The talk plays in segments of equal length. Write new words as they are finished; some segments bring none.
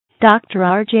Dr.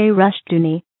 R.J.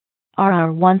 Rushdoony,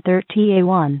 RR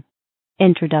 130A1.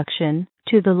 Introduction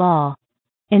to the Law.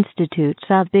 Institutes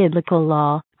of Biblical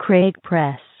Law, Craig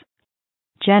Press.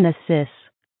 Genesis.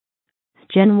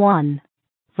 Gen 1.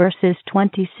 Verses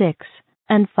 26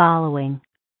 and following.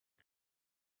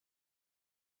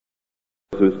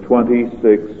 Verses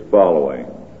 26 following.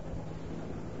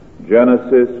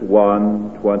 Genesis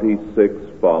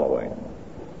 1:26 following.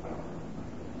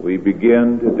 We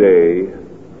begin today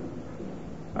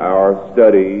our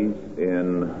studies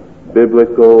in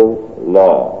biblical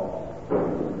law.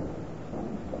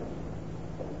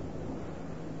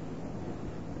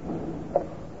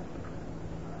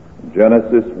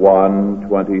 Genesis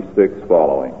 1:26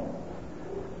 following.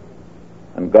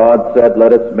 And God said,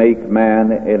 "Let us make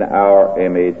man in our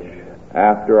image,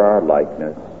 after our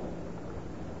likeness,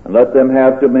 and let them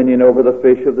have dominion over the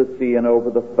fish of the sea, and over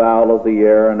the fowl of the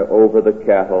air, and over the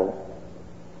cattle,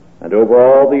 and over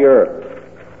all the earth,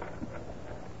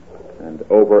 and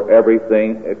over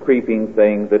everything, a creeping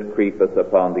thing that creepeth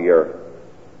upon the earth."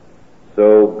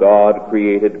 So God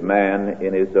created man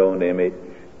in his own image.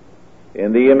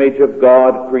 In the image of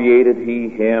God created he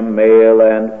him, male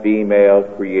and female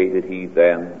created he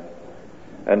them.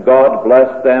 And God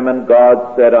blessed them, and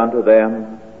God said unto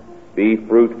them, "Be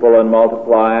fruitful and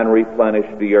multiply, and replenish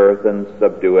the earth, and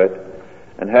subdue it,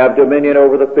 and have dominion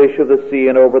over the fish of the sea,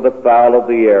 and over the fowl of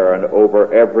the air, and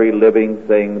over every living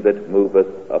thing that moveth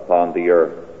upon the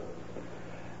earth."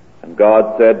 And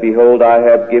God said, "Behold, I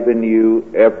have given you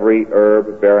every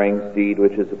herb bearing seed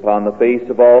which is upon the face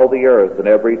of all the earth, and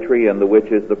every tree in the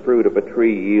which is the fruit of a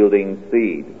tree yielding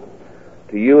seed.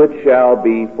 To you it shall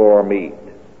be for meat,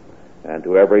 and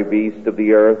to every beast of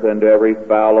the earth, and to every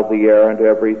fowl of the air, and to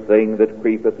every thing that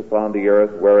creepeth upon the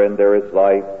earth, wherein there is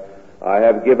life, I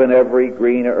have given every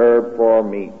green herb for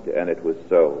meat." And it was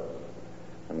so.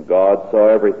 And God saw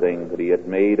everything that he had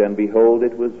made, and behold,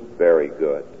 it was very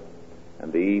good.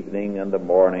 And the evening and the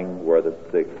morning were the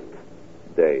sixth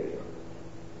day.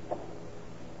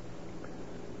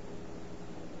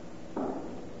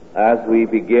 As we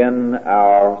begin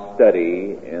our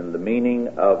study in the meaning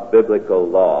of biblical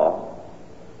law,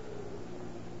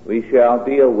 we shall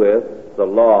deal with the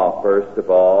law, first of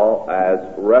all, as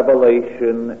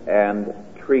revelation and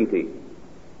treaty.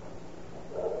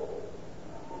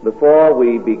 Before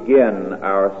we begin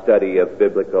our study of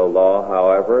biblical law,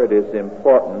 however, it is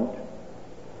important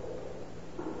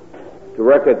to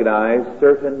recognize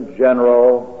certain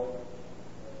general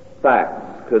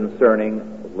facts concerning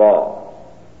law.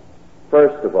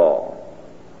 First of all,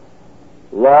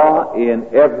 law in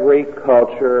every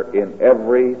culture, in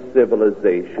every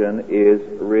civilization, is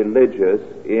religious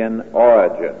in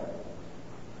origin.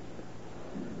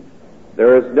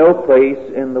 There is no place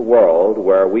in the world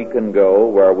where we can go,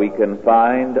 where we can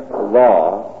find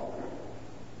law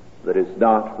that is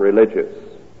not religious.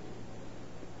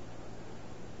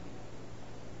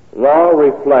 Law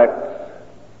reflects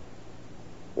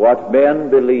what men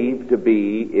believe to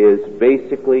be is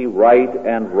basically right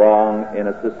and wrong in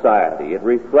a society. It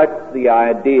reflects the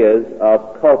ideas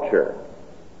of culture,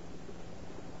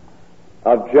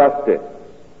 of justice,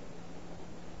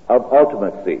 of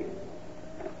ultimacy.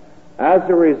 As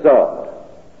a result,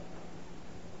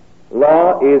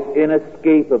 law is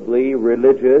inescapably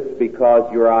religious because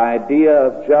your idea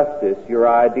of justice, your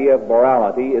idea of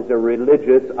morality, is a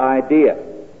religious idea.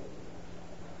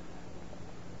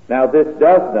 Now, this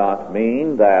does not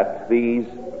mean that these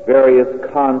various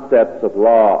concepts of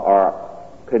law are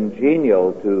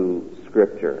congenial to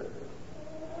Scripture.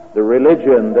 The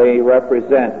religion they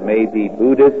represent may be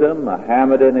Buddhism,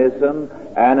 Mohammedanism,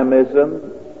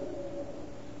 animism,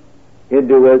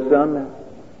 Hinduism,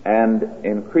 and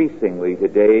increasingly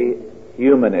today,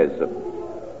 humanism.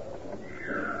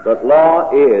 But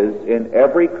law is, in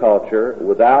every culture,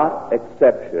 without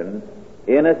exception,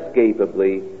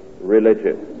 inescapably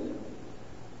religious.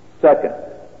 Second,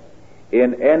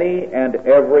 in any and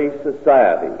every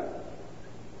society,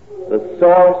 the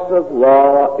source of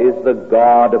law is the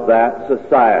God of that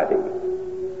society.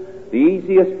 The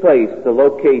easiest place to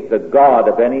locate the God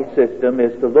of any system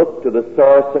is to look to the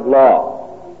source of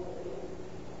law.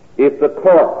 If the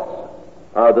courts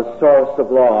are the source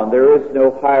of law, and there is no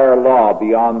higher law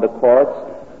beyond the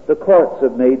courts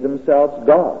have made themselves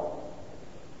God,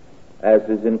 as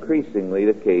is increasingly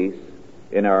the case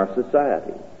in our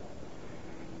society.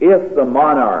 If the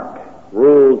monarch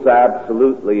rules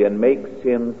absolutely and makes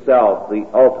himself the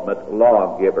ultimate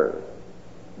lawgiver,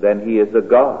 then he is a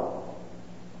god.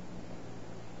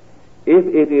 If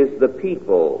it is the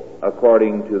people,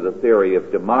 according to the theory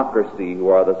of democracy, who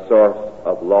are the source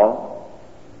of law,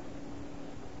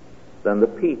 then the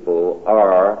people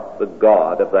are the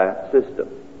God of that system.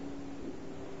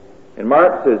 In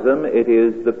Marxism, it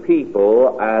is the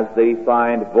people as they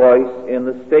find voice in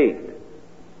the state.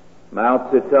 Mao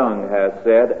Zedong has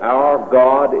said, "Our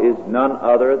God is none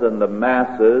other than the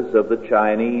masses of the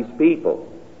Chinese people."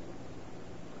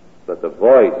 But the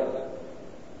voice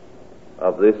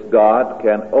of this God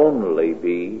can only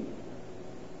be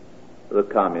the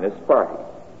Communist Party.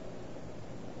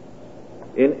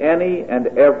 In any and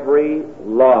every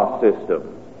law system,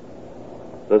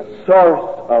 the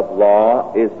source of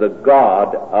law is the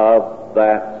God of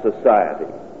that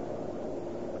society.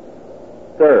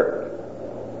 Third,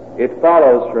 it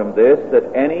follows from this that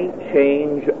any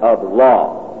change of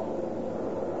law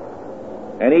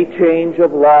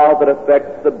that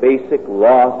affects the basic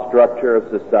law structure of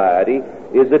society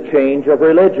is a change of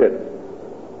religion.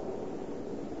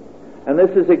 And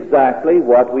this is exactly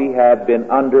what we have been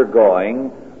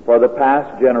undergoing for the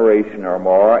past generation or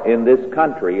more in this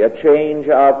country, a change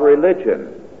of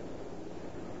religion.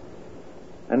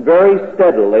 And very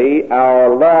steadily our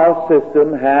law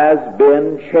system has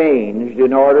been changed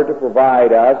in order to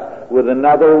provide us with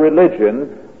another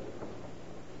religion,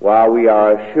 while we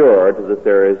are assured that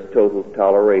there is total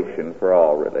toleration for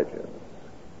all religions.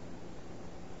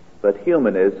 But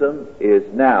humanism is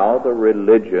now the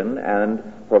religion and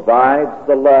provides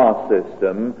the law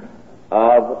system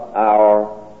of our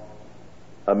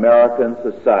American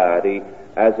society,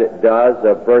 as it does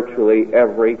of virtually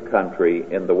every country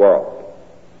in the world.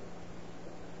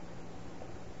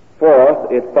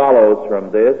 Fourth, it follows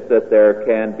from this that there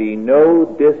can be no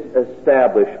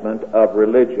disestablishment of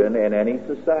religion in any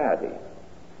society.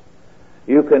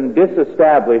 You can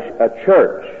disestablish a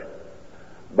church,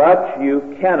 but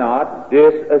you cannot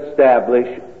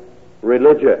disestablish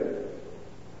religion.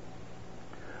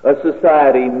 A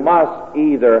society must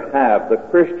either have the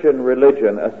Christian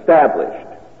religion established,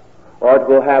 or it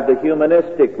will have the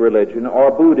humanistic religion, or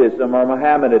Buddhism, or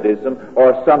Mohammedanism,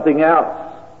 or something else.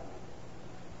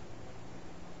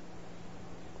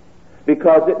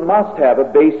 Because it must have a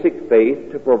basic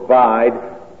faith to provide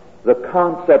the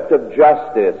concept of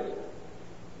justice,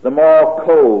 the moral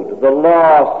code, the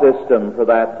law system for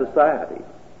that society.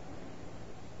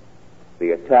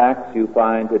 The attacks you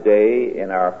find today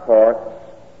in our courts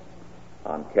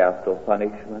on capital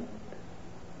punishment,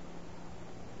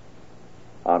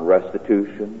 on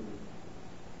restitution,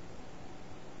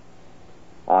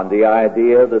 on the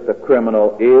idea that the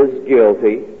criminal is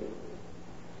guilty,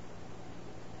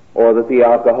 or that the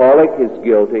alcoholic is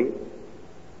guilty,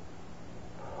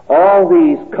 all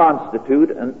these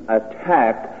constitute an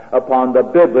attack upon the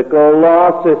biblical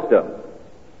law system.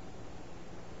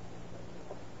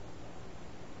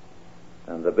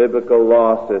 And the biblical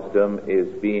law system is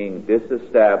being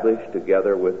disestablished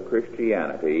together with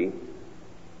Christianity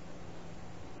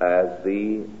as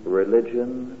the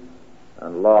religion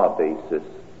and law basis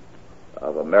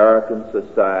of American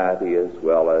society, as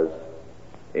well as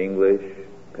English,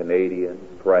 Canadian,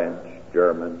 French,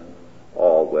 German,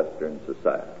 all Western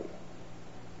society.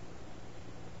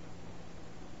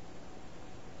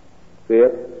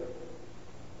 Fifth,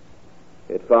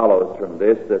 it follows from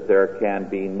this that there can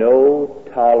be no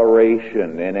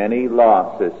toleration in any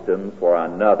law system for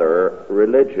another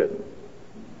religion.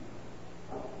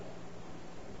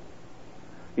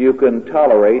 You can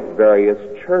tolerate various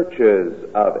churches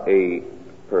of a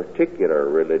particular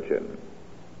religion,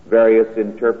 various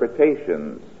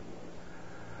interpretations,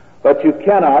 but you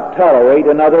cannot tolerate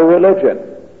another religion,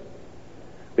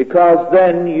 because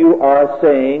then you are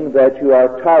saying that you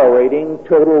are tolerating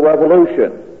total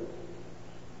revolution.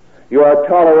 You are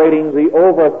tolerating the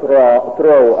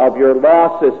overthrow of your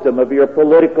law system, of your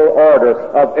political order,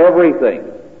 of everything.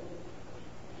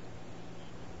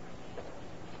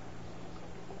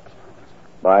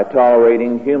 By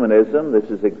tolerating humanism, this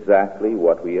is exactly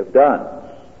what we have done.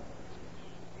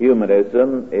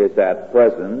 Humanism is at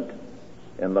present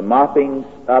in the mopping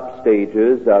up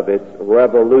stages of its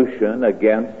revolution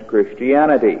against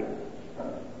Christianity.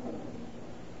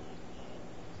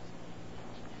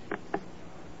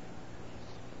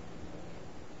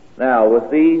 Now, with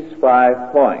these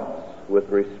 5 points with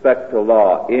respect to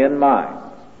law in mind,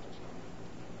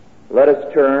 let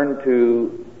us turn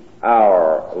to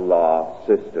our law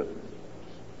system,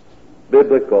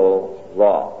 biblical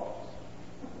law.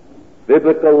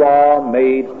 Biblical law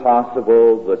made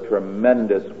possible the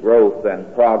tremendous growth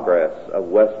and progress of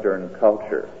Western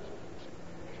culture,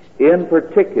 in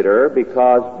particular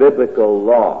because biblical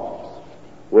law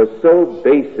was so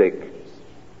basic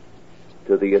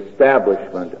to the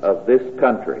establishment of this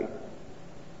country.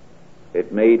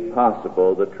 It made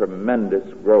possible the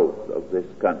tremendous growth of this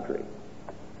country.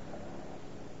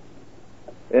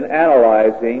 In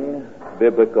analyzing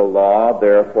biblical law,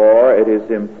 therefore, it is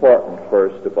important,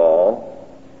 first of all,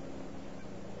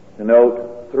 to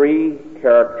note three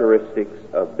characteristics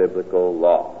of biblical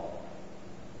law.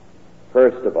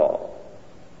 First of all,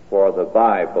 for the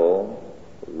Bible,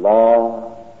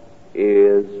 law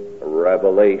is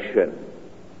revelation.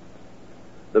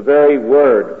 The very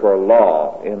word for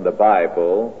law in the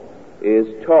Bible is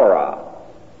Torah.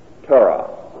 Torah.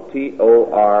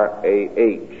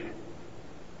 T-O-R-A-H.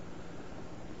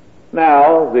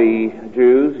 Now, the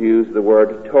Jews use the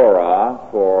word Torah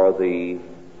for the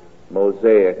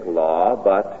Mosaic law,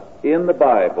 but in the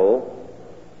Bible,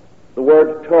 the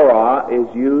word Torah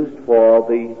is used for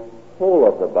the whole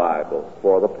of the Bible,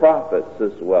 for the prophets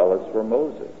as well as for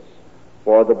Moses,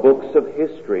 for the books of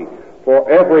history, for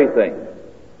everything.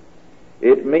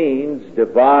 It means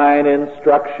divine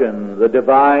instruction, the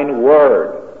divine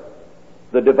word,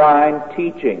 the divine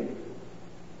teaching.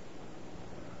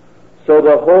 So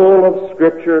the whole of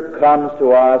Scripture comes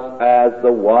to us as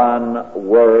the one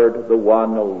word, the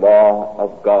one law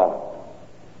of God.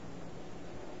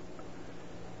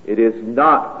 It is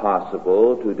not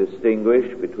possible to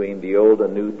distinguish between the Old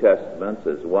and New Testaments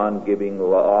as one giving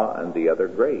law and the other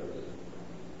grace.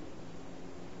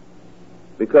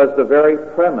 Because the very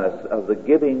premise of the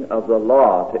giving of the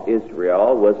law to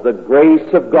Israel was the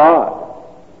grace of God.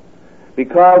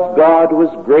 Because God was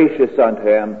gracious unto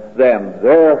them,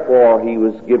 therefore He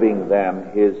was giving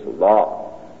them His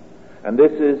law. And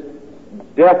this is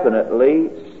definitely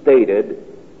stated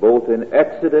both in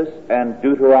Exodus and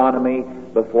Deuteronomy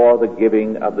before the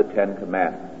giving of the Ten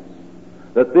Commandments,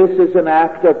 that this is an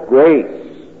act of grace.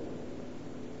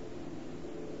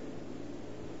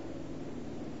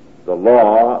 The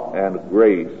law and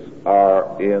grace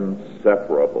are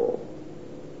inseparable.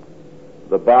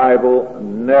 The Bible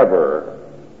never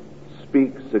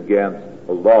speaks against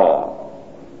law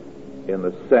in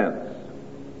the sense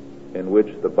in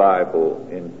which the Bible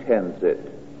intends it,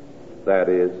 that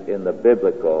is, in the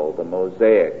biblical, the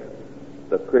Mosaic,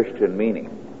 the Christian meaning.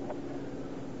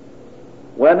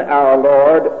 When our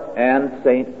Lord and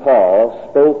St. Paul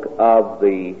spoke of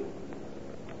the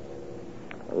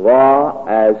law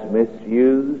as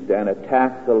misused and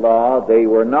attacked the law, they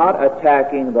were not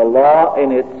attacking the law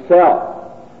in itself,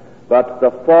 but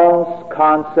the false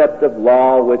concept of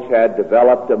law which had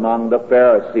developed among the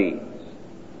Pharisees.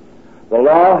 The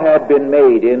law had been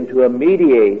made into a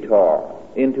mediator,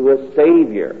 into a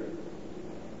Savior.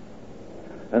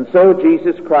 And so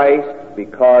Jesus Christ,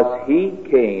 because He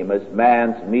came as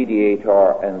man's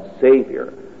mediator and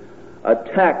Savior,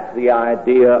 attacked the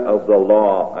idea of the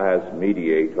law as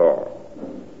mediator.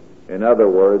 In other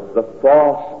words, the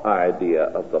false idea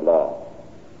of the law.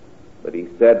 But He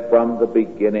said from the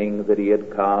beginning that He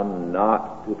had come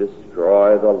not to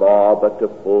destroy the law, but to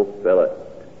fulfill it,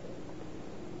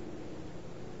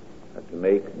 and to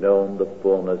make known the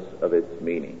fullness of its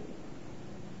meaning.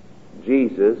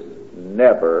 Jesus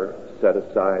never set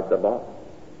aside the law.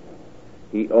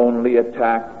 He only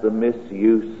attacked the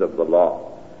misuse of the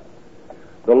law.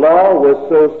 The law was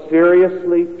so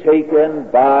seriously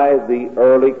taken by the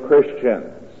early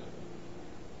Christians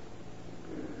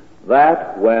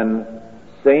that when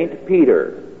St.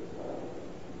 Peter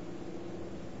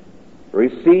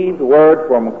received word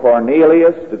from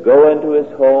Cornelius to go into his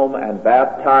home and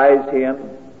baptize him,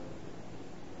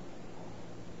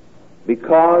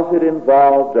 because it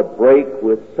involved a break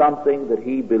with something that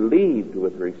he believed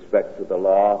with respect to the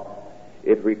law,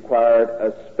 it required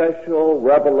a special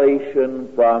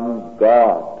revelation from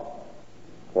God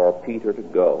for Peter to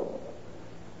go.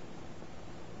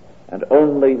 And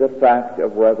only the fact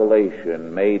of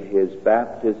revelation made his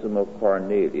baptism of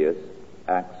Cornelius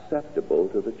acceptable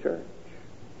to the church.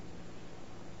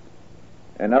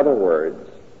 In other words,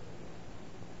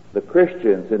 the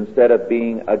Christians, instead of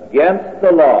being against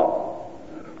the law,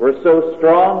 were so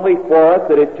strongly for it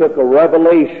that it took a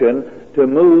revelation to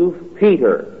move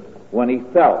Peter when he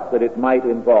felt that it might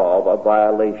involve a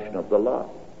violation of the law.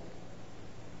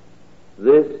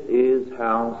 This is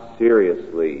how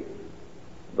seriously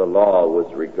the law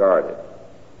was regarded.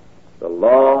 The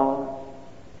law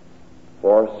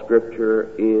for Scripture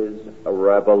is a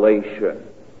revelation.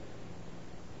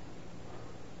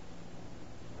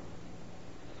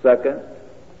 Second,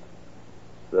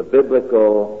 the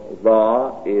biblical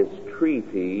law is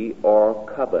treaty or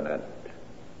covenant.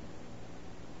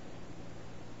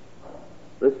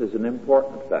 This is an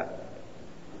important fact.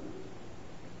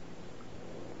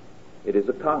 It is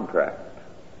a contract.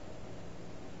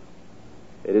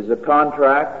 It is a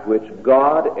contract which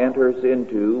God enters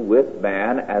into with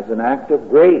man as an act of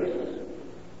grace.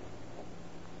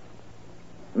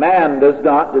 Man does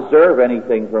not deserve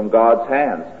anything from God's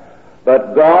hands.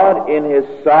 But God, in His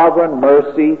sovereign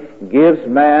mercy, gives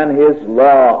man His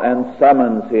law and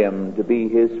summons him to be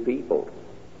His people.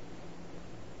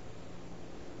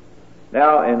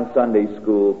 Now, in Sunday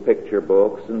school picture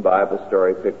books and Bible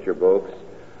story picture books,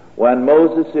 when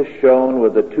Moses is shown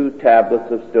with the 2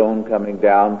 tablets of stone coming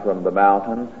down from the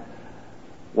mountain,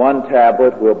 one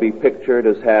tablet will be pictured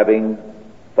as having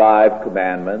 5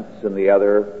 commandments and the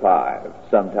other 5.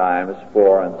 Sometimes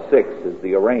 4 and 6 is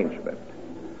the arrangement.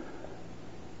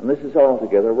 And this is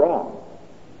altogether wrong.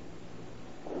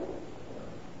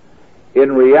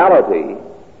 In reality,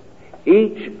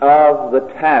 each of the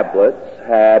tablets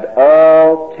had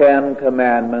all 10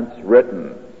 commandments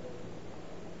written.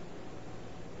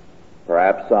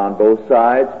 Perhaps on both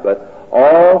sides, but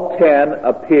all 10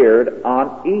 appeared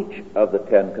on each of the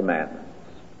 10 commandments.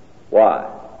 Why?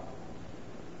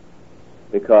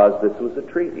 Because this was a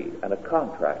treaty and a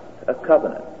contract, a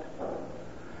covenant.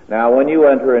 Now, when you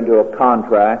enter into a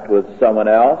contract with someone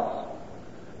else,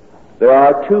 there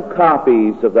are 2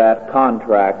 copies of that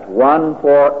contract, one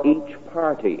for each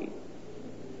party,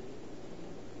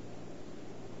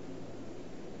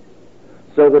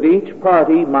 so that each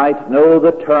party might know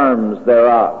the terms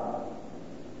thereof.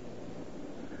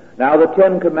 Now, the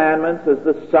 10 Commandments is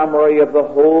the summary of the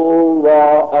whole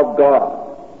law of God,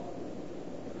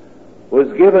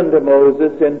 was given to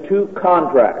Moses in 2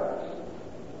 contracts,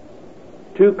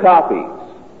 2 copies,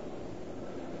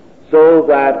 so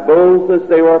that both as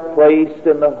they were placed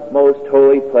in the most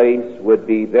holy place would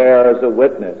be there as a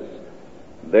witness.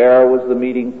 There was the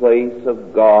meeting place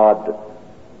of God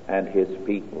and His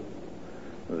people.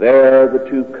 There the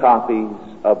 2 copies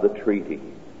of the treaty,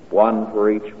 one for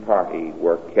each party,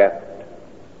 were kept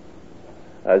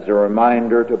as a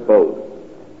reminder to both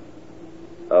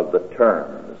of the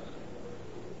terms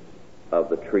of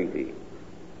the treaty,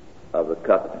 of the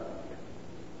covenant.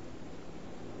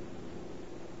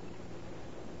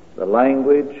 The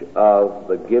language of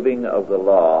the giving of the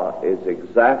law is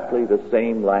exactly the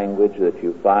same language that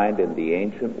you find in the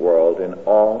ancient world in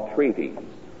all treaties.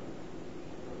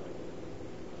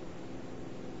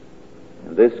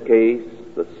 In this case,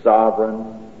 the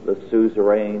sovereign, the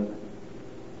suzerain,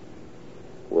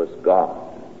 was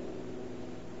God,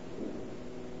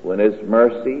 when His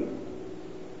mercy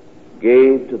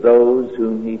gave to those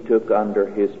whom He took under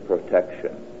His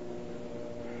protection,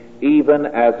 even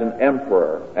as an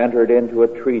emperor entered into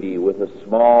a treaty with the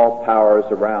small powers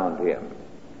around him,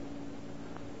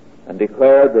 and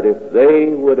declared that if they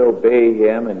would obey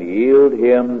him and yield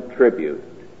him tribute,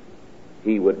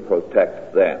 he would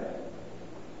protect them.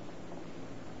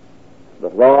 The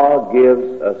law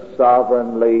gives a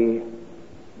sovereignly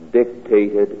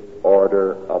dictated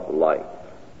order of life.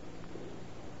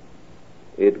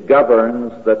 It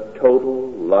governs the total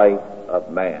life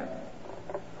of man.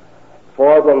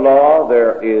 For the law,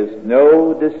 there is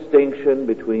no distinction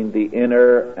between the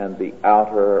inner and the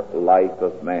outer life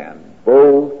of man.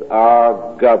 Both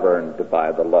are governed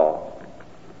by the law.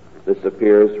 This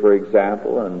appears, for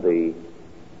example, in the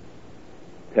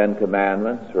 10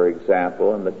 Commandments, for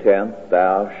example, in the 10th,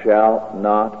 thou shalt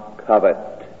not covet.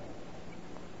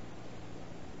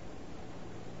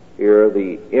 Here,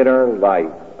 the inner life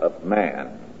of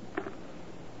man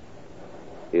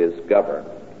is governed,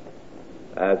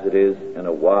 as it is in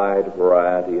a wide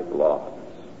variety of laws.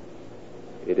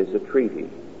 It is a treaty,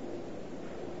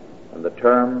 and the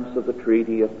terms of the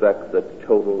treaty affect the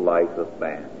total life of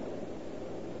man.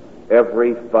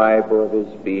 Every fiber of his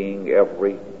being,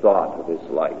 every thought of his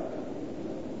life.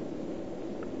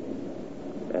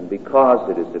 And because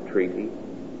it is a treaty,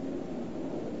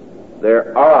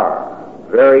 there are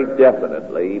very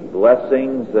definitely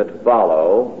blessings that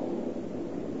follow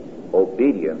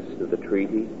obedience to the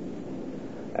treaty,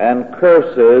 and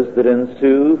curses that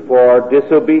ensue for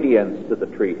disobedience to the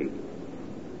treaty.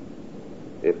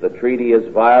 If the treaty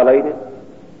is violated,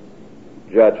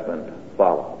 judgment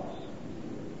follows.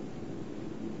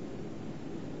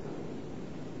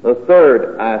 The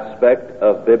third aspect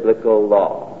of biblical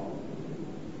law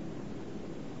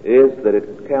is that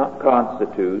it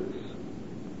constitutes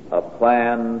a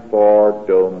plan for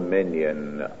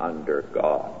dominion under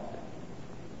God.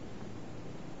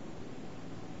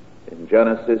 In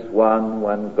Genesis 1,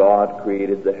 when God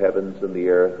created the heavens and the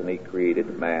earth and He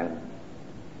created man,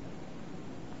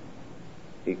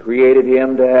 He created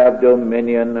him to have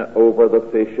dominion over the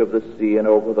fish of the sea and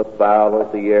over the fowl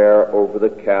of the air, over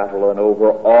the cattle and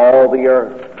over all the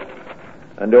earth,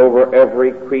 and over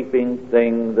every creeping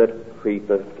thing that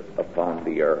creepeth upon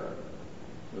the earth.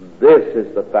 This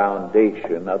is the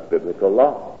foundation of biblical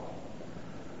law.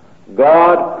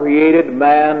 God created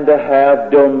man to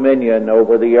have dominion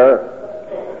over the earth.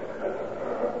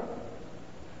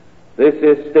 This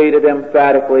is stated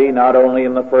emphatically not only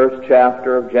in the first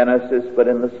chapter of Genesis, but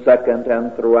in the second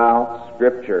and throughout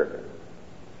Scripture.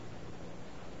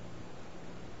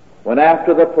 When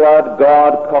after the flood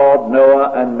God called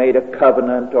Noah and made a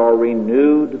covenant or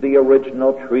renewed the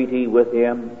original treaty with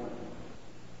him,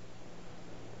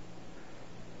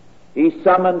 he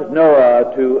summoned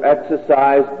Noah to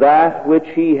exercise that which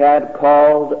he had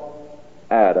called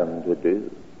Adam to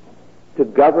do, to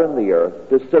govern the earth,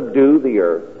 to subdue the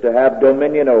earth, to have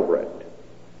dominion over it.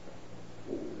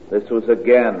 This was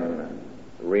again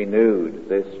renewed,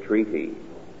 this treaty,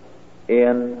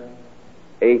 in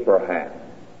Abraham,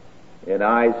 in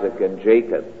Isaac and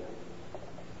Jacob,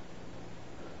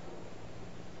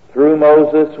 through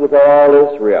Moses with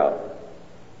all Israel,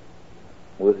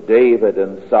 with David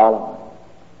and Solomon,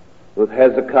 with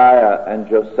Hezekiah and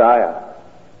Josiah,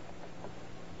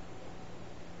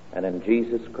 and in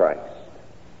Jesus Christ.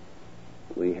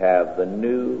 We have the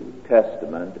New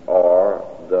Testament, or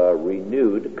the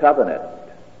renewed covenant.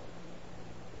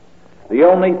 The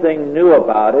only thing new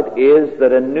about it is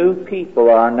that a new people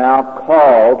are now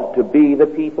called to be the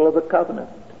people of the covenant.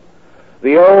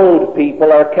 The old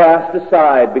people are cast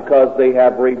aside because they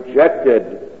have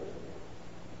rejected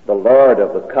the Lord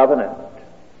of the covenant.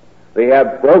 They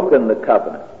have broken the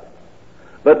covenant.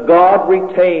 But God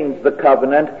retains the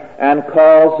covenant and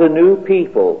calls a new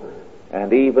people.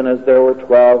 And even as there were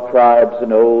 12 tribes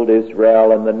in old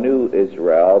Israel and the new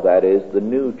Israel, that is, the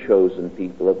new chosen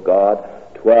people of God,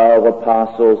 12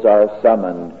 apostles are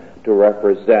summoned to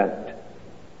represent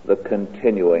the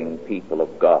continuing people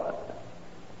of God.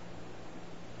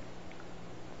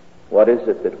 What is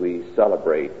it that we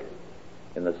celebrate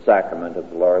in the sacrament of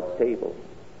the Lord's table?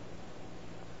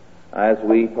 As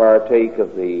we partake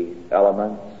of the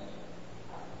elements,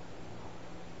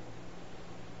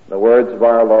 the words of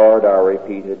our Lord are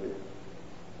repeated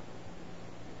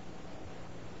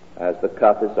as the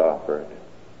cup is offered.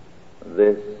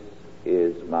 This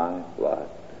is my blood,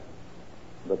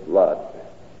 the blood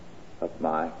of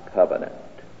my covenant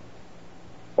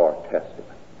or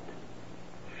testament,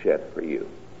 shed for you.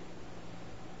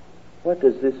 What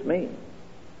does this mean?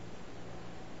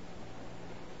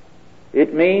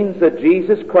 It means that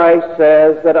Jesus Christ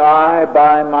says that I,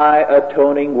 by my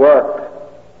atoning work,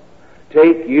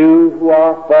 take you who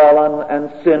are fallen and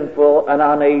sinful and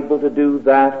unable to do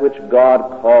that which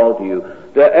God called you,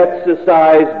 to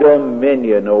exercise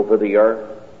dominion over the earth.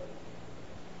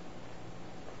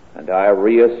 And I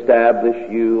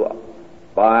reestablish you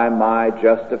by my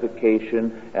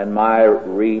justification and my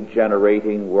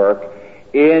regenerating work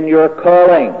in your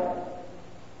calling.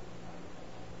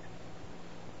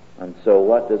 And so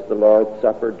what does the Lord's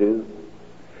Supper do?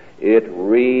 It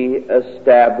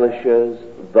reestablishes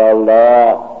the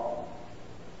law.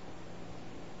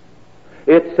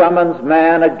 It summons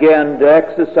man again to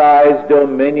exercise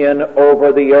dominion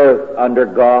over the earth under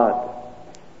God.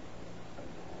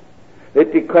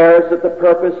 It declares that the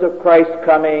purpose of Christ's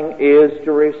coming is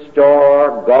to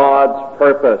restore God's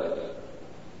purpose,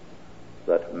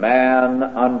 that man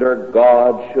under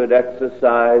God should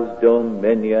exercise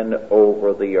dominion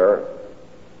over the earth.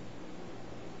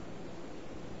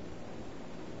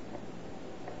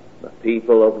 The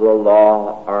people of the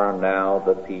law are now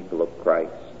the people of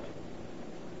Christ,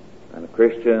 and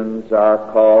Christians are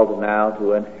called now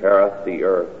to inherit the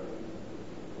earth,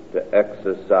 to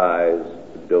exercise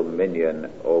dominion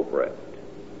over it.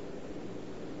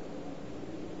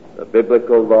 The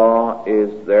biblical law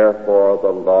is therefore the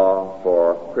law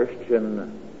for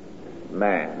Christian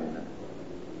man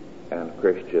and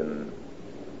Christian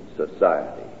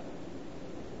society.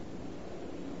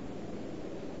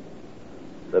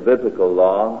 The biblical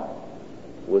law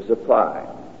was applied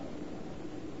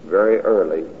very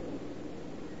early,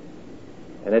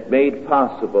 and it made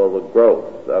possible the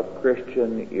growth of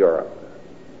Christian Europe.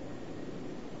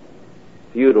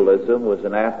 Feudalism was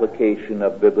an application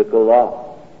of biblical law.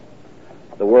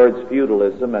 The words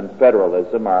feudalism and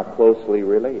federalism are closely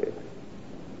related.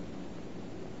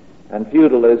 And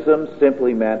feudalism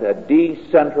simply meant a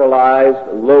decentralized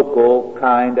local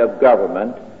kind of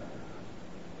government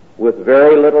with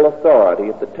very little authority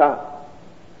at the top.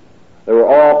 There were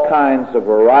all kinds of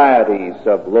varieties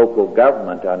of local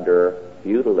government under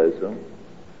feudalism.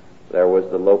 There was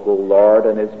the local lord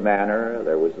and his manor.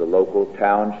 There was the local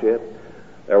township.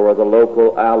 There were the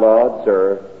local alods,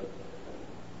 or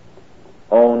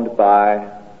owned by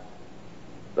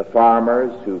the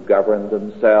farmers who governed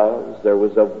themselves. There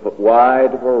was a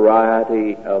wide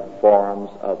variety of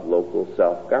forms of local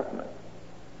self-government.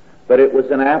 but it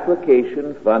was an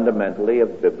application fundamentally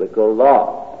of biblical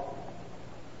law.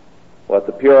 What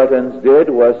the Puritans did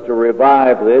was to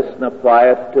revive this and apply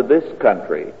it to this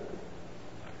country.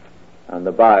 And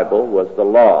the Bible was the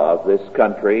law of this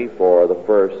country for the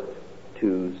first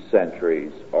 2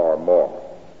 centuries or more.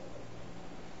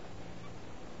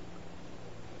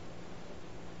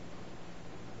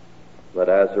 But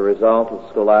as a result of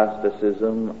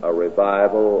scholasticism, a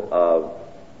revival of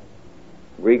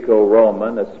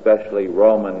Greco-Roman, especially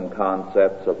Roman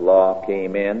concepts of law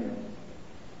came in.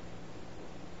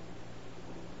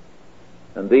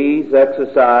 And these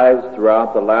exercised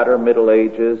throughout the latter Middle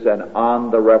Ages and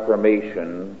on the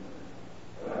Reformation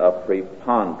a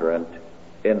preponderant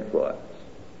influence.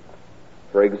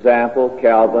 For example,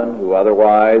 Calvin, who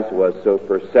otherwise was so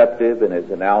perceptive in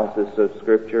his analysis of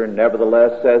Scripture,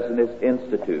 nevertheless says in his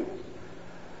Institutes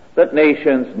that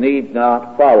nations need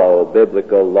not follow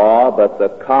biblical law, but the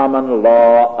common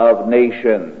law of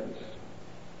nations.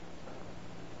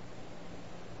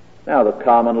 Now, the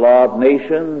common law of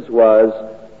nations was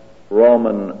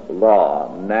Roman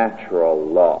law, natural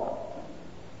law.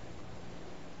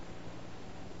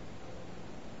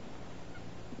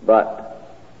 But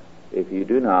if you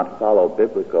do not follow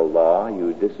biblical law,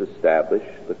 you disestablish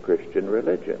the Christian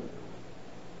religion.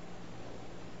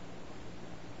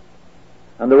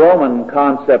 And the Roman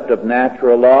concept of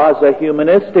natural law is a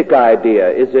humanistic idea,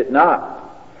 is it not?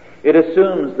 It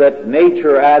assumes that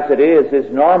nature as it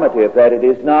is normative, that it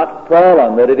is not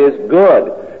fallen, that it is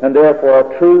good, and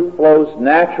therefore truth flows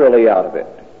naturally out of it.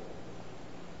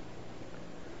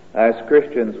 As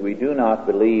Christians, we do not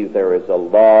believe there is a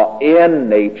law in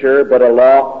nature, but a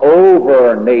law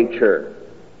over nature.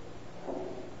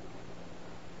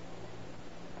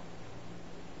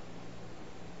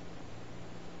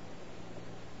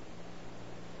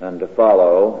 And to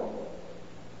follow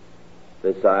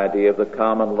this idea of the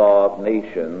common law of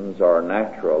nations, or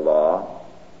natural law,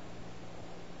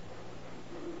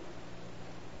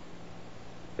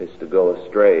 is to go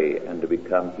astray and to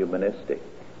become humanistic.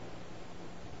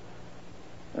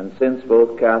 And since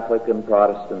both Catholic and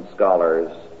Protestant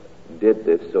scholars did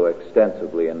this so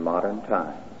extensively in modern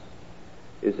times,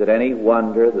 is it any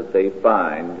wonder that they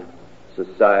find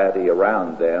society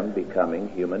around them becoming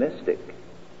humanistic?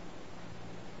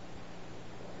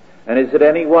 And is it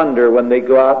any wonder when they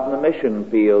go out in the mission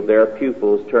field, their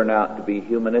pupils turn out to be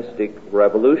humanistic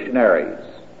revolutionaries?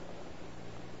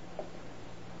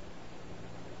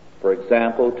 For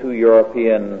example, 2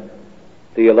 European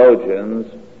theologians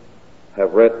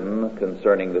have written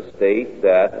concerning the state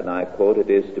that, and I quote,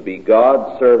 "It is to be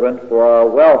God's servant for our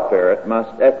welfare. It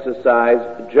must exercise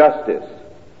justice,"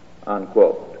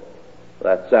 unquote.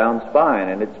 That sounds fine,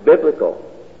 and it's biblical.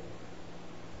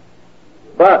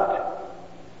 But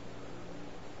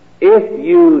if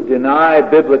you deny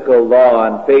biblical law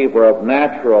in favor of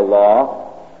natural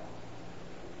law,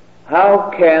 how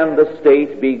can the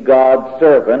state be God's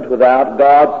servant without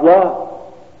God's law?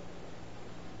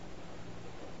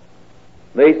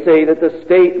 They say that the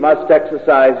state must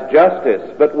exercise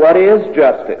justice, but what is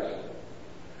justice?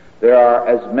 There are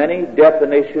as many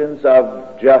definitions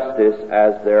of justice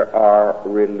as there are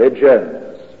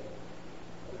religions.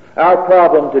 Our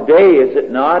problem today, is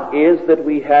it not, is that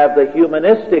we have the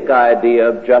humanistic idea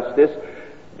of justice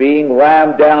being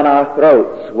rammed down our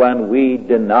throats when we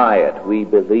deny it. We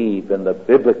believe in the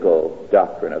biblical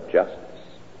doctrine of justice.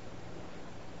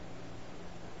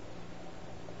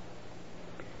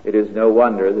 It is no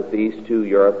wonder that these 2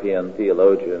 European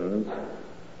theologians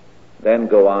then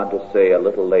go on to say a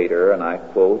little later, and I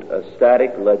quote, "A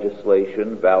static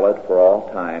legislation valid for all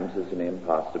times is an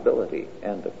impossibility,"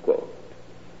 end of quote.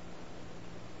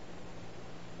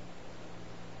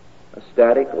 A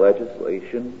static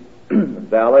legislation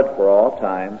valid for all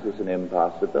times is an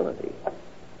impossibility.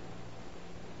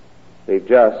 They've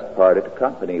just parted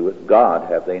company with God,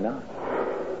 have they not?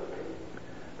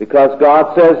 Because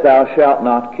God says, "Thou shalt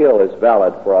not kill," is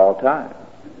valid for all time.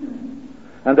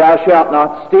 And "Thou shalt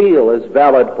not steal" is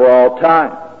valid for all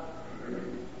time.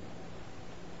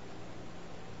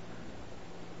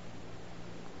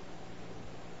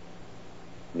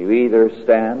 You either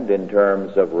stand in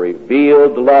terms of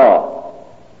revealed law,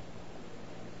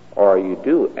 or you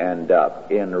do end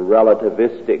up in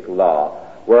relativistic law,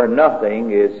 where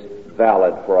nothing is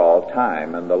valid for all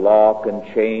time, and the law can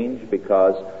change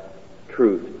because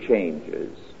truth changes.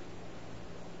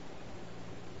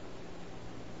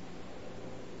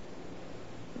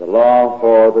 The law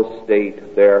for the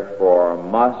state, therefore,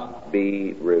 must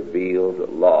be revealed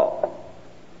law.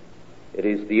 It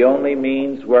is the only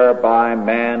means whereby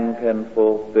man can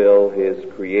fulfill his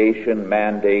creation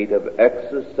mandate of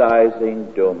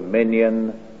exercising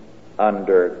dominion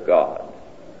under God.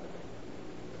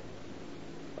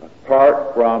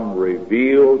 Apart from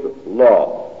revealed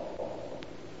law,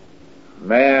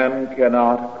 man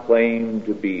cannot claim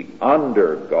to be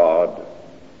under God,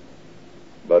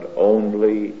 but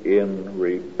only in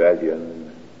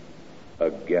rebellion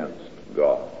against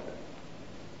God.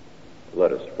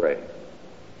 Let us pray.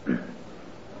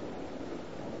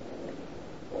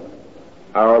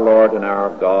 Our Lord and our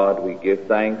God, we give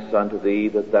thanks unto Thee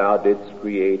that Thou didst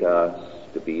create us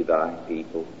to be Thy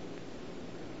people,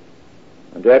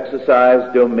 and to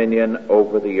exercise dominion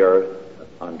over the earth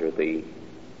under Thee.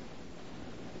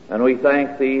 And we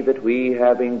thank Thee that we,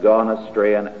 having gone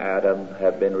astray in Adam,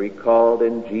 have been recalled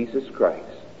in Jesus Christ,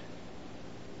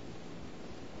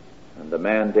 and the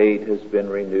mandate has been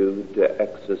renewed to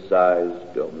exercise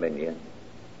dominion.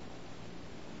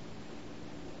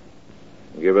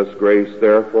 Give us grace,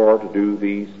 therefore, to do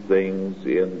these things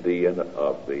in Thee and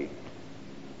of Thee,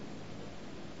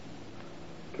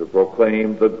 to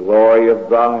proclaim the glory of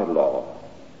Thy law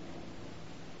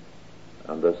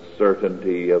and the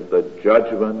certainty of the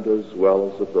judgment as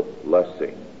well as of the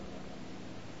blessing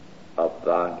of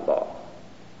Thy law.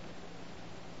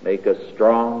 Make us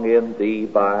strong in Thee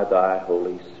by Thy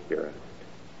Holy Spirit,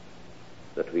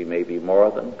 that we may be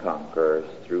more than conquerors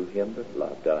through Him that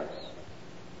loved us,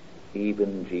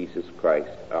 even Jesus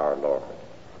Christ our Lord.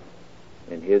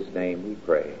 In His name we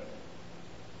pray.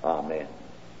 Amen.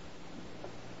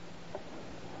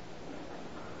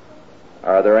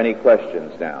 Are there any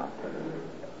questions now?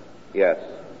 Yes.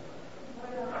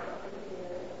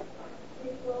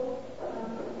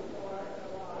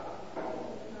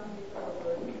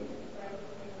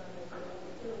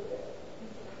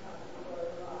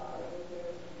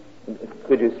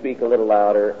 Could you speak a little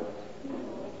louder?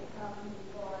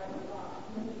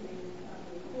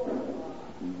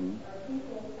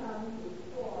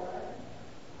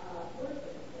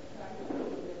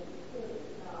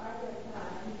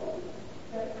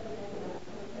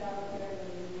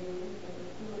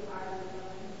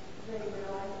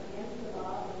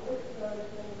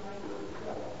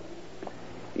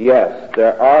 Yes,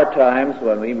 there are times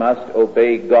when we must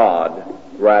obey God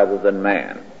rather than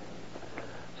man,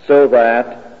 so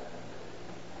that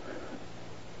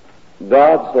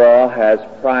God's law has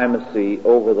primacy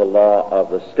over the law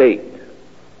of the state.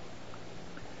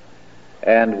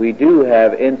 And we do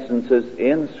have instances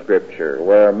in Scripture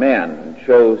where men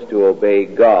chose to obey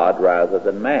God rather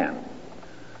than man.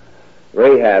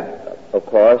 Rahab, of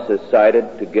course, is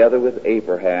cited together with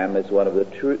Abraham as one of the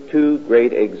two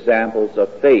great examples of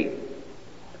faith,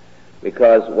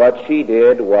 because what she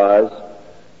did was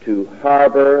to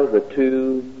harbor the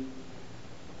two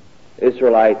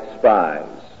Israelite spies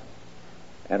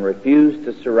and refuse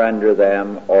to surrender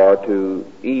them or to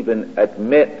even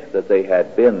admit that they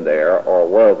had been there or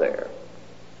were there.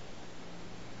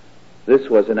 This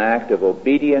was an act of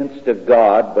obedience to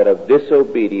God, but of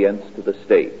disobedience to the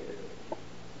state,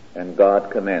 and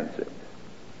God commends it.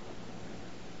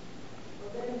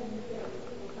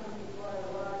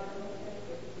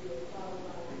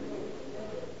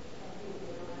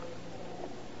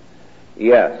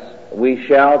 Yes, we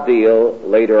shall deal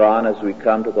later on as we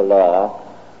come to the law,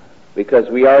 because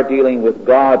we are dealing with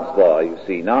God's law, you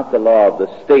see, not the law of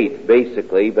the state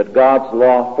basically, but God's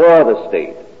law for the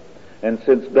state. And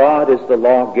since God is the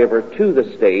lawgiver to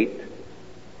the state,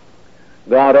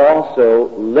 God also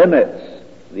limits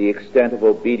the extent of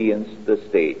obedience to the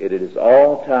state. It is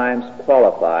all times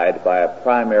qualified by a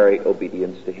primary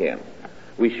obedience to Him.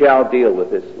 We shall deal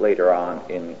with this later on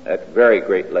at very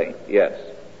great length. Yes.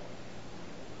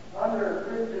 Under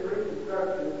Christian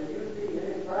Reconstruction, do you see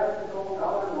any practical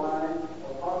outline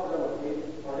or possibility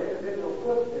or individual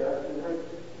footsteps in which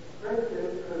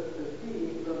Christians could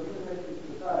secede from humanistic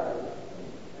society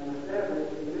and establish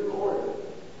a new order,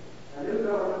 a new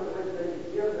government to which they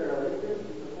could give their allegiance,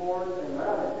 support, and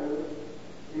rally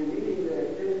to in meeting the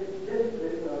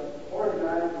existence of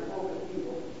organized and focused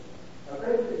people? A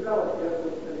Christian fellowship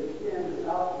which could extend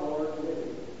to outdoor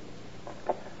living.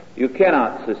 You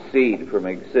cannot secede from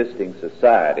existing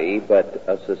society, but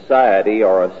a society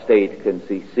or a state can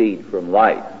secede from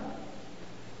life.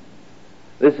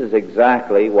 This is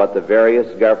exactly what the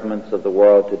various governments of the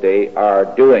world today are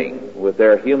doing. With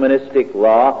their humanistic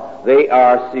law, they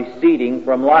are seceding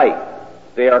from life.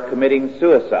 They are committing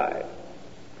suicide.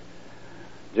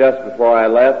 Just before I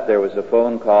left, there was a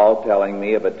phone call telling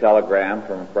me of a telegram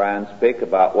from Franz Pick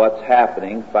about what's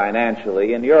happening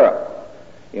financially in Europe.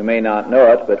 You may not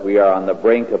know it, but we are on the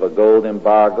brink of a gold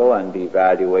embargo and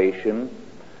devaluation.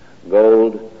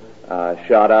 Gold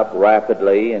shot up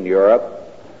rapidly in Europe.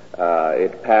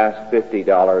 It passed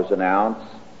 $50 an ounce,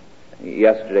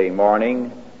 yesterday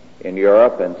morning in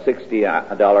Europe and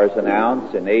 $60 an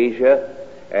ounce in Asia,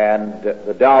 and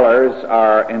the dollars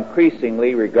are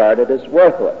increasingly regarded as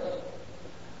worthless,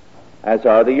 as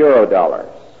are the euro dollars.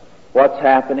 What's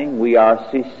happening? We are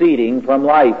seceding from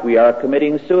life. We are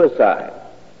committing suicide.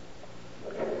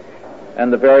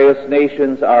 And the various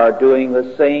nations are doing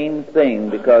the same thing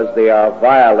because they are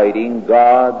violating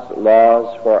God's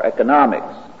laws for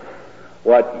economics.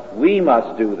 What we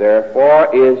must do, therefore,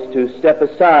 is to step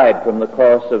aside from the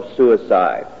course of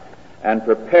suicide and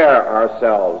prepare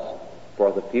ourselves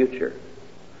for the future.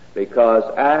 Because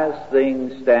as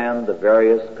things stand, the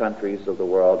various countries of the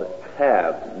world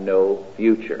have no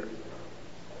future.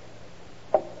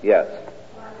 Yes?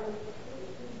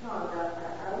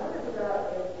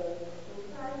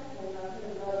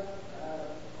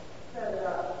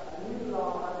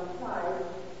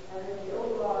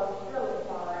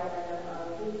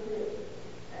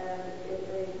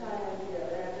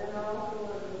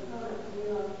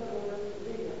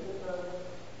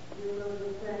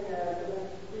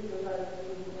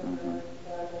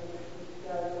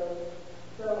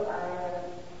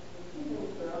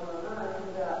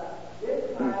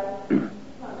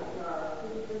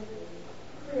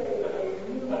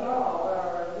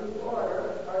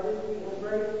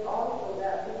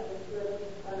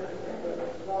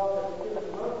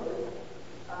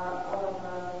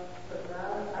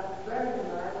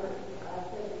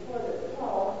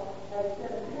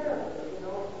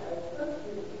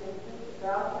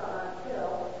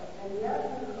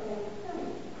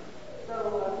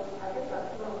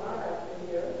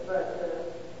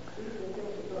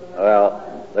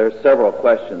 Well, there's several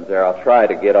questions there. I'll try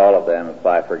to get all of them. If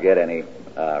I forget any,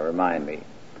 remind me.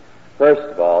 First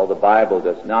of all, the Bible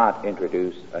does not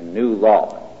introduce a new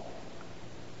law.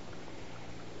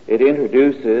 It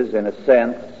introduces, in a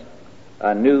sense,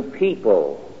 a new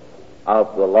people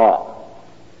of the law.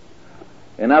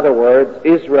 In other words,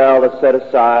 Israel is set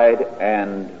aside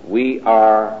and we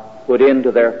are put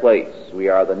into their place. We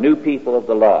are the new people of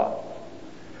the law.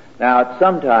 Now, it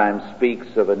sometimes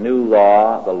speaks of a new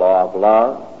law, the law of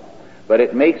love, but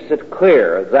it makes it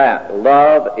clear that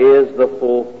love is the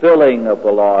fulfilling of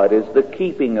the law. It is the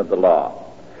keeping of the law.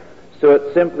 So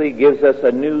it simply gives us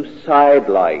a new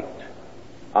sidelight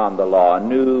on the law, a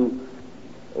new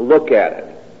look at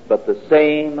it. But the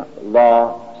same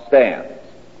law stands.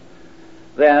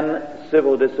 Then,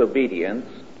 civil disobedience.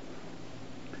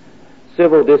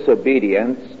 Civil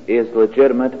disobedience is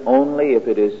legitimate only if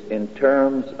it is in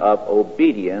terms of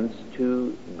obedience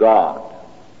to God.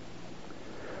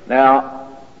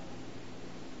 Now,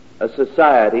 a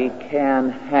society can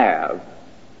have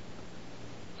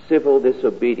civil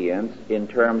disobedience in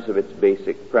terms of its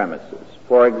basic premises.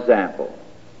 For example,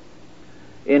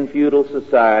 in feudal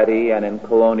society and in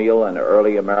colonial and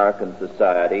early American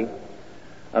society,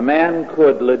 a man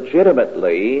could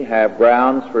legitimately have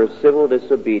grounds for civil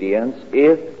disobedience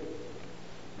if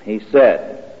he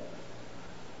said,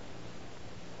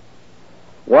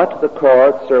 what the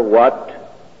courts or what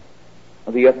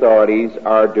the authorities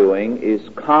are doing is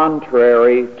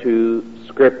contrary to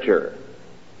Scripture.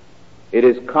 It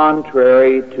is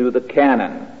contrary to the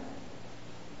canon.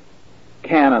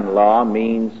 Canon law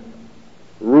means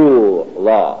rule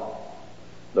law,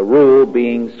 the rule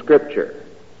being Scripture.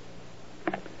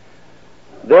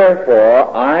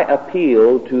 Therefore, I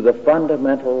appeal to the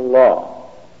fundamental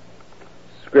law,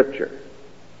 Scripture,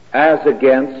 as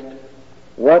against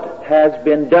what has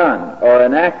been done or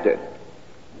enacted.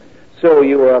 So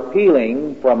you are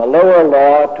appealing from a lower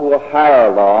law to a higher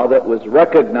law that was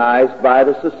recognized by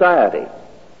the society.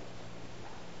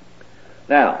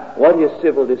 Now, what is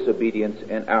civil disobedience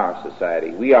in our society?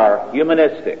 We are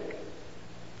humanistic.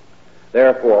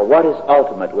 Therefore, what is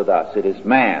ultimate with us? It is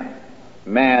man.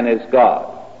 Man is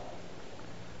God.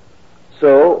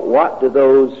 So, what do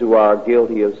those who are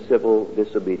guilty of civil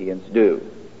disobedience do?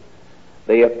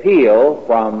 They appeal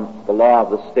from the law of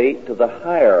the state to the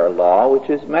higher law, which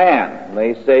is man.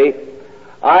 They say,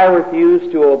 I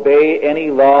refuse to obey any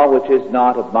law which is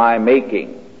not of my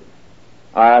making.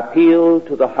 I appeal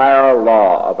to the higher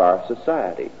law of our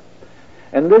society.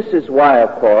 And this is why,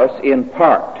 of course, in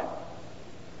part,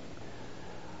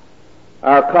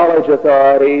 our college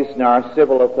authorities and our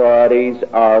civil authorities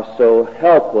are so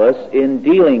helpless in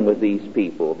dealing with these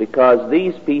people, because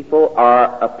these people are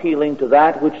appealing to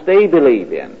that which they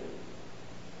believe in.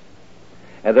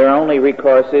 And their only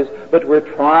recourse is, but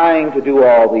we're trying to do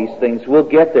all these things. We'll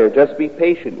get there. Just be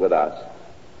patient with us.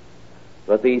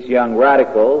 But these young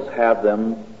radicals have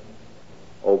them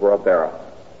over a barrel.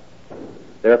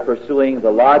 They're pursuing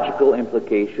the logical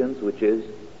implications, which is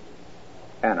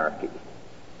anarchy.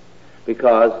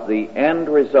 because the end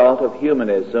result of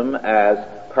humanism, as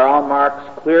Karl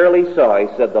Marx clearly saw, he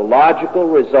said the logical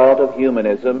result of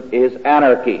humanism is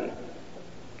anarchy.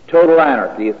 Total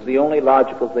anarchy. It's the only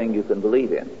logical thing you can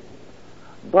believe in.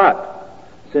 But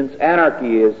since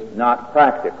anarchy is not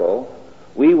practical,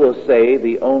 we will say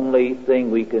the only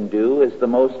thing we can do is the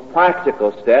most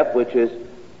practical step, which is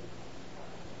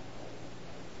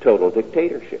total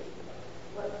dictatorship.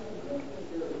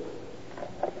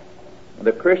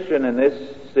 The Christian in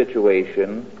this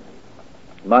situation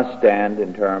must stand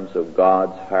in terms of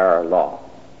God's higher law.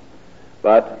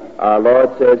 But our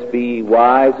Lord says, be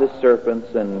wise as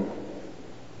serpents and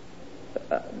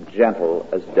gentle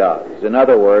as doves. In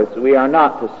other words, we are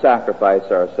not to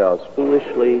sacrifice ourselves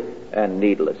foolishly and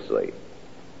needlessly.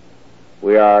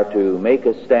 We are to make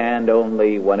a stand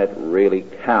only when it really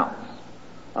counts,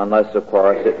 unless, of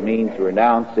course, it means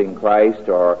renouncing Christ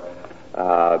or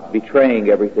betraying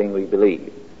everything we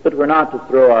believe. But we're not to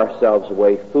throw ourselves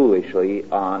away foolishly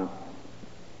on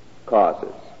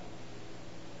causes.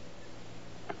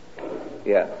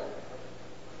 Yes.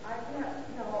 I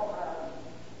can't know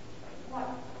what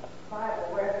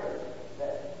Bible records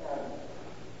that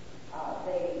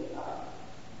they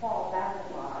fall back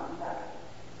on, but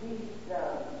these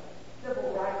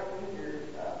civil rights leaders,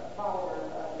 followers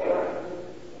of Martin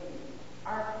Luther King,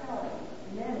 are telling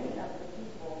many of the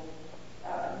people,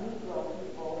 Negro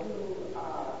people, who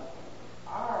are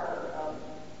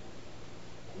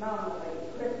nominally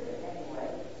Christian anyway,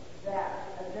 that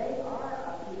they are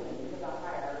appealing to the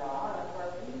higher law, and of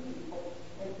course these people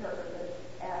interpret it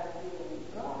as being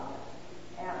God.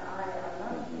 And I am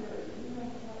not sure,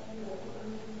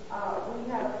 we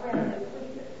had a friend this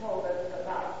week that told us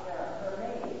about her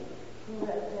maid who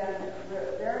had been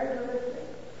very religious,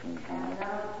 and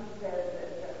now she says that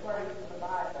according to the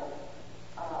Bible,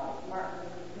 Martin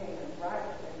Luther King is right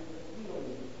in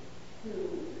appealing to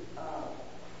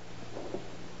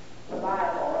the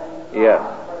Bible and God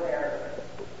for their...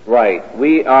 Right.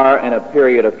 We are in a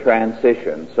period of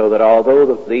transition, so that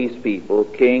although these people,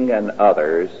 King and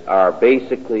others, are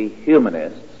basically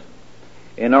humanists,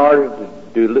 in order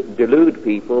to delude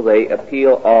people, they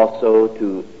appeal also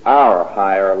to our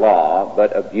higher law,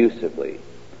 but abusively.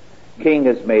 King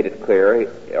has made it clear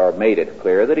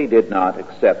that he did not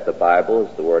accept the Bible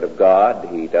as the Word of God.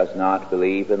 He does not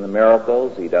believe in the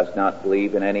miracles. He does not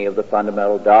believe in any of the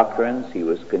fundamental doctrines. He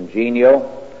was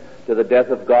congenial to the death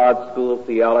of God school of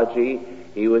theology.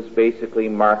 He was basically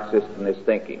Marxist in his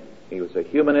thinking. He was a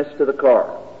humanist to the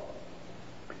core.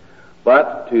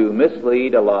 But to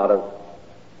mislead a lot of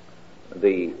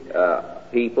the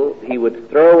people, he would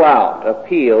throw out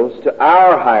appeals to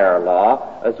our higher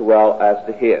law as well as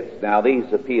to his. Now,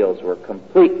 these appeals were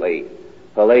completely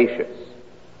fallacious.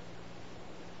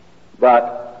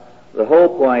 But the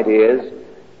whole point is,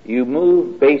 you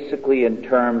move basically in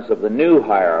terms of the new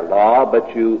higher law,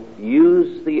 but you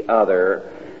use the other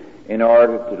in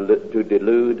order to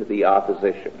delude the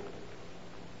opposition.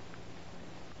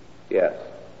 Yes.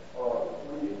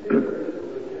 When you say there is a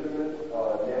legitimate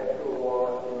natural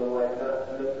law in the life,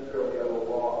 not necessarily a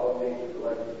law of nature,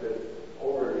 like you said,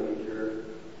 over nature,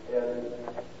 and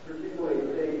particularly,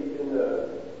 say, in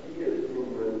the deist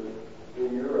movement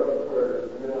in Europe, where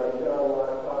men like John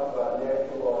Locke talk about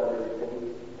natural law and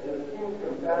everything, and it seems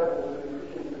compatible with the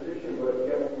Christian position, but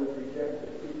yet we would reject the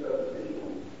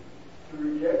presuppositions. To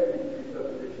reject these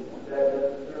presuppositions, is that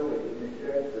necessarily to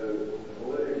reject the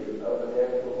validity of the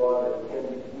natural law that can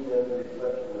be seen as a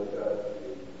reflection of God's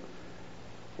creation?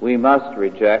 We must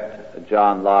reject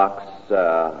John Locke's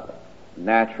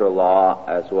natural law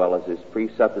as well as his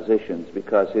presuppositions,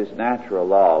 because his natural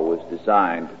law was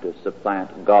designed to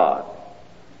supplant God.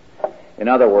 In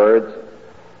other words,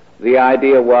 the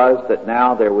idea was that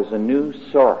now there was a new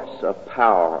source of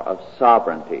power, of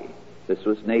sovereignty. This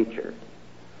was nature.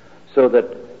 So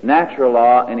that natural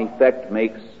law, in effect,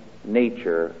 makes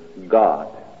nature God.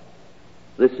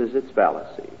 This is its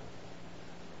fallacy.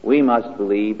 We must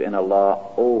believe in a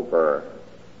law over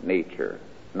nature,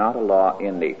 not a law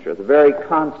in nature. The very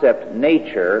concept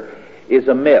nature is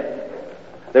a myth.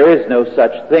 There is no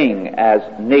such thing as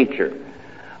nature.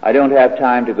 I don't have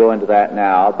time to go into that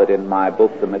now, but in my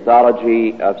book, The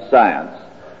Mythology of Science,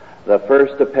 the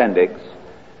first appendix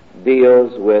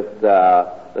deals with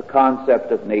the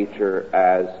concept of nature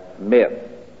as myth.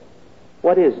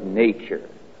 What is nature?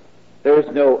 There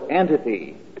is no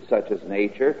entity such as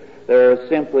nature. There is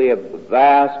simply a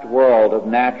vast world of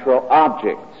natural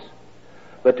objects.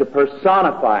 But to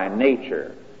personify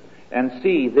nature and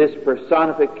see this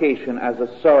personification as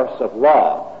a source of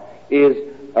law is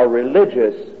a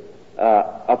religious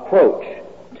approach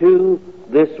to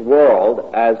this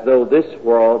world as though this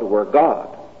world were God.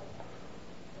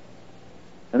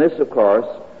 And this, of course,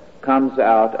 comes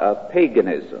out of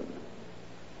paganism.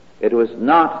 It was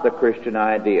not the Christian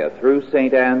idea. Through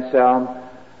St. Anselm,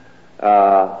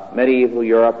 medieval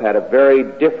Europe had a very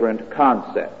different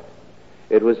concept.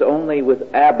 It was only with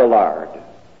Abelard,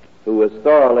 who was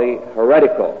thoroughly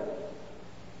heretical,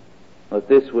 that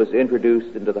this was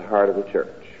introduced into the heart of the church.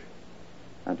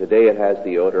 And today it has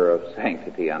the odor of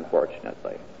sanctity,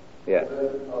 unfortunately. Yes. In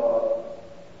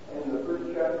the first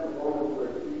chapter of Romans, where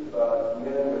it speaks about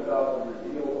men without the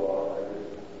revealed law, I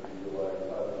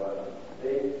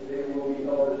guess they will be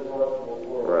held responsible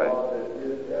for a law that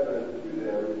is evident to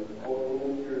them, both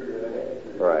interior and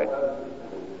exterior. Right.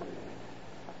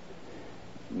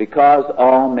 Because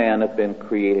all men have been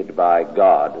created by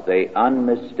God, they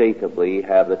unmistakably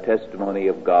have the testimony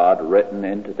of God written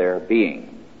into their being.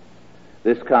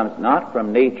 This comes not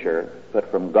from nature, but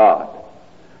from God,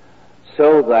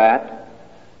 so that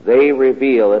they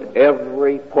reveal at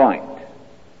every point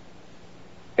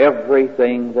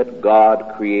everything that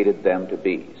God created them to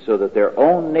be, so that their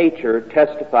own nature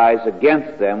testifies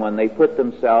against them when they put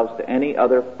themselves to any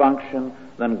other function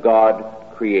than God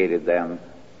created them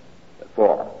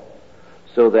for,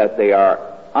 so that they are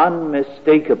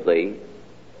unmistakably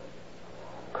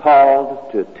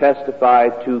called to testify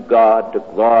to God, to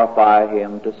glorify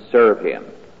Him, to serve Him.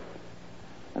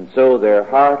 And so their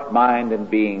heart, mind, and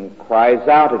being cries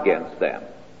out against them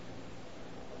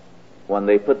when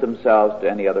they put themselves to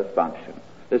any other function.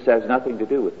 This has nothing to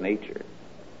do with nature.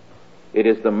 It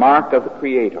is the mark of the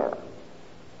Creator.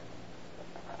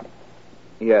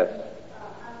 Yes.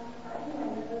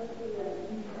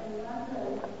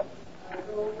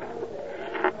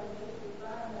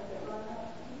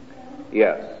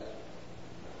 Yes.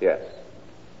 Yes.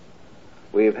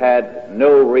 We've had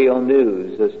no real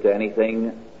news as to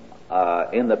anything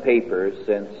in the papers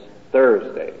since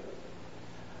Thursday.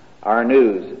 Our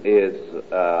news is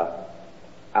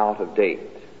out of date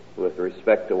with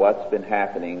respect to what's been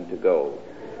happening to gold.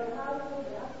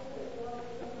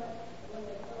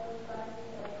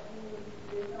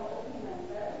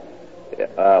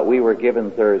 We were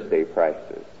given Thursday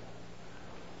prices.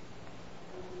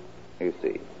 You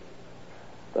see.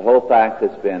 The whole fact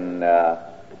has been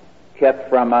kept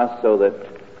from us so that,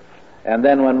 and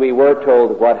then when we were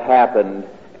told what happened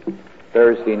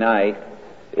Thursday night,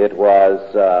 it was,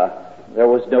 there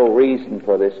was no reason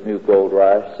for this new gold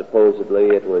rush.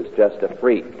 Supposedly it was just a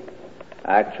freak.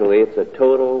 Actually, it's a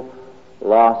total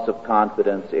loss of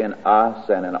confidence in us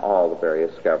and in all the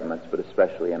various governments, but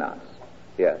especially in us.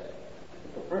 Yes.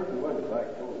 The person went back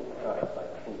to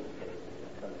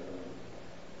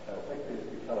I think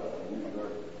they tell us the New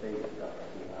York State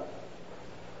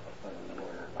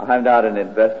I'm not an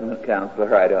investment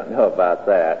counselor. I don't know about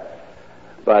that.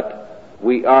 But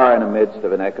we are in the midst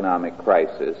of an economic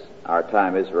crisis. Our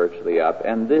time is virtually up,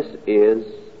 and this is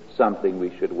something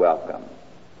we should welcome,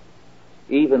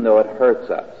 even though it hurts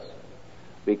us,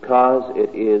 because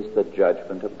it is the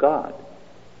judgment of God.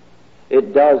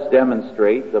 It does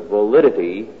demonstrate the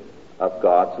validity of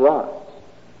God's laws.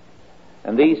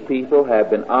 And these people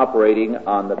have been operating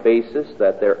on the basis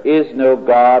that there is no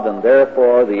God, and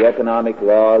therefore the economic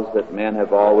laws that men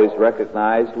have always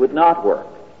recognized would not work.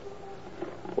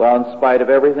 Well, in spite of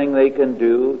everything they can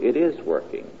do, it is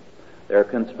working. They're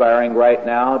conspiring right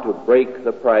now to break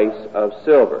the price of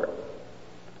silver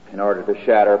in order to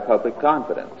shatter public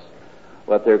confidence.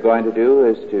 What they're going to do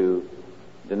is to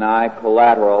deny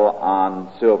collateral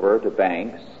on silver to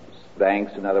banks.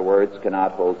 Banks, in other words,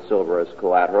 cannot hold silver as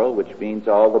collateral, which means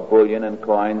all the bullion and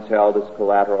coins held as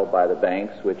collateral by the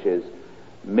banks, which is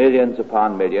millions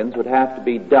upon millions, would have to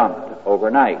be dumped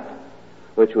overnight,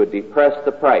 which would depress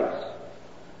the price.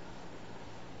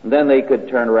 And then they could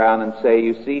turn around and say,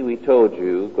 you see, we told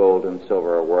you gold and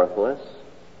silver are worthless,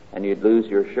 and you'd lose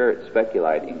your shirt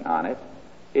speculating on it.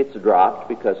 It's dropped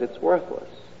because it's worthless.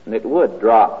 And it would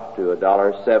drop to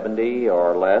 $1.70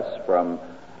 or less from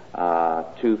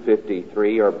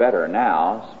 $2.53 or better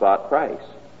now, spot price.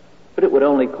 But it would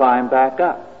only climb back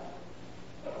up.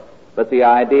 But the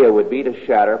idea would be to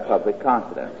shatter public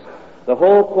confidence. The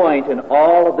whole point in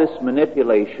all of this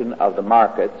manipulation of the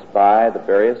markets by the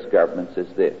various governments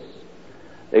is this.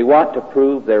 They want to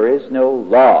prove there is no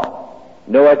law,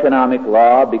 no economic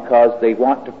law, because they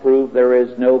want to prove there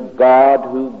is no God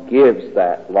who gives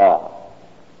that law.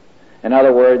 In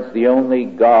other words, the only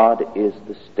God is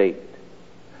the state.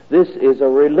 This is a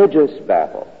religious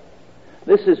battle.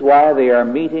 This is why they are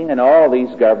meeting, and all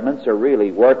these governments are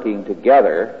really working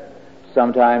together.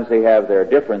 Sometimes they have their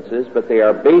differences, but they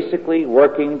are basically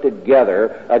working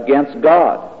together against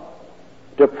God.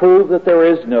 to prove that there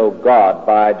is no God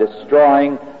by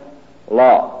destroying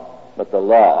law, but the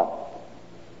law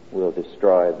will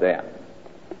destroy them.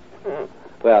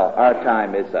 Well, our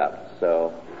time is up,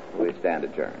 so we stand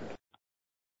adjourned.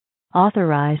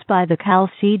 Authorized by the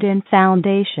Chalcedon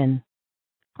Foundation.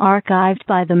 Archived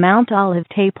by the Mount Olive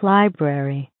Tape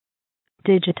Library.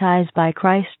 Digitized by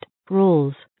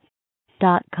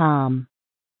ChristRules.com.